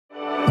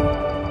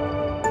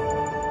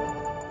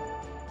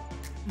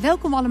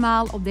welkom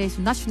allemaal op deze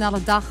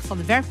Nationale Dag van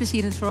de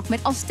Werkplezier in de Zorg met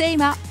als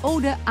thema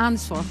Ode aan de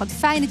Zorg. Wat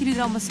fijn dat jullie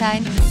er allemaal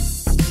zijn.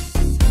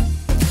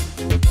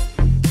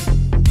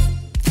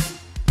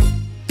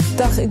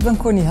 Dag, ik ben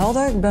Connie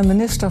Helder. Ik ben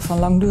minister van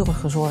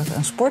Langdurige Zorg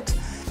en Sport.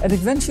 En ik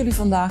wens jullie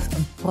vandaag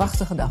een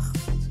prachtige dag.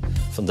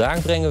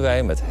 Vandaag brengen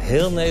wij met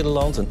heel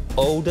Nederland een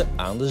ode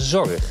aan de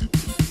zorg.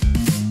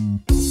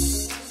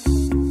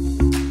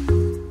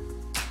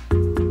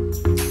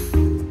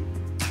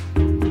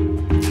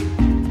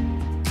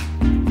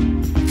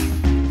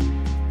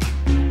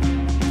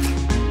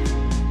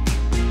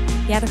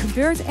 Ja, er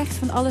gebeurt echt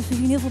van alles. We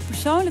zien heel veel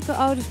persoonlijke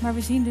odes, maar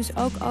we zien dus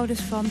ook odes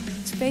van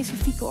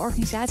specifieke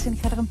organisaties. En ik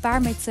ga er een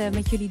paar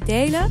met jullie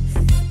delen.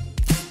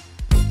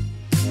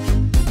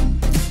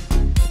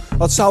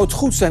 Wat zou het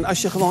goed zijn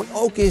als je gewoon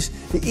ook eens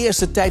de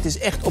eerste tijd eens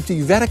echt op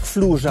die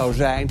werkvloer zou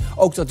zijn.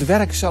 Ook dat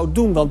werk zou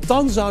doen, want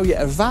dan zou je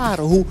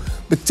ervaren hoe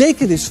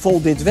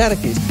betekenisvol dit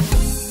werk is.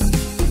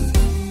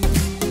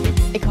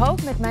 Ik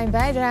hoop met mijn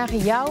bijdrage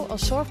jou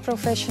als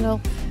zorgprofessional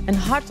een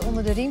hart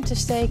onder de riem te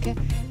steken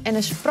en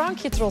een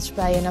sprankje trots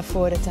bij je naar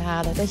voren te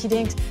halen. Dat je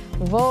denkt,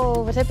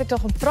 wow, wat heb ik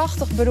toch een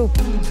prachtig beroep.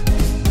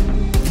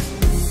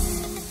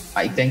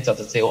 Maar ik denk dat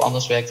het heel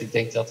anders werkt. Ik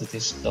denk dat het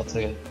is dat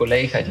de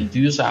collega die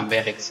duurzaam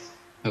werkt,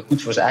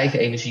 goed voor zijn eigen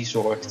energie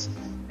zorgt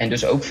en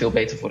dus ook veel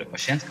beter voor de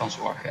patiënt kan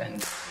zorgen.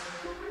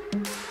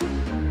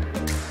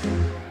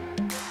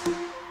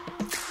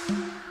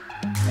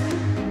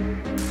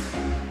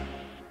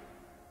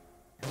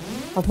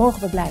 Wat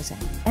mogen we blij zijn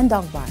en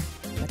dankbaar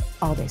met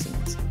al deze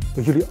mensen.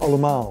 Wat jullie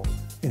allemaal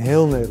in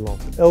heel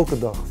Nederland elke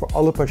dag voor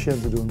alle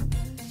patiënten doen,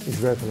 is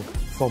werkelijk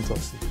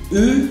fantastisch.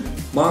 U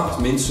maakt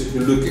mensen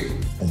gelukkig.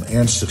 Om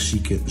ernstig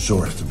zieken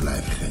zorg te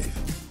blijven geven.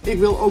 Ik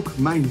wil ook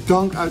mijn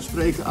dank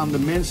uitspreken aan de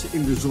mensen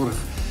in de zorg.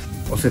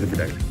 Ontzettend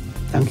bedankt.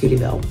 Dank jullie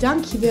wel.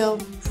 Dank je wel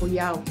voor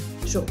jouw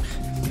zorg.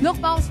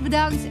 Nogmaals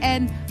bedankt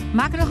en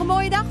maak er nog een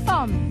mooie dag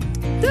van.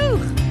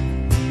 Doeg!